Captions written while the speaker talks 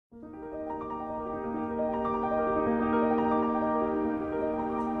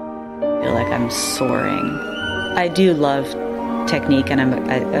like I'm soaring. I do love technique, and I'm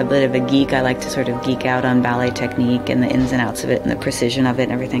a bit of a geek. I like to sort of geek out on ballet technique and the ins and outs of it and the precision of it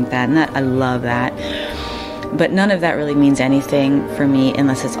and everything like that. And I love that. But none of that really means anything for me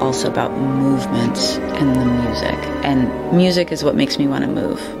unless it's also about movement and the music. And music is what makes me want to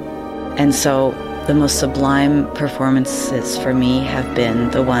move. And so the most sublime performances for me have been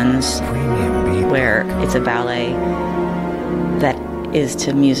the ones where it's a ballet that is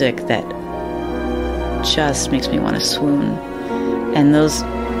to music that just makes me want to swoon. And those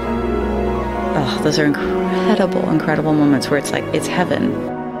are incredible, incredible moments where it's like, it's heaven.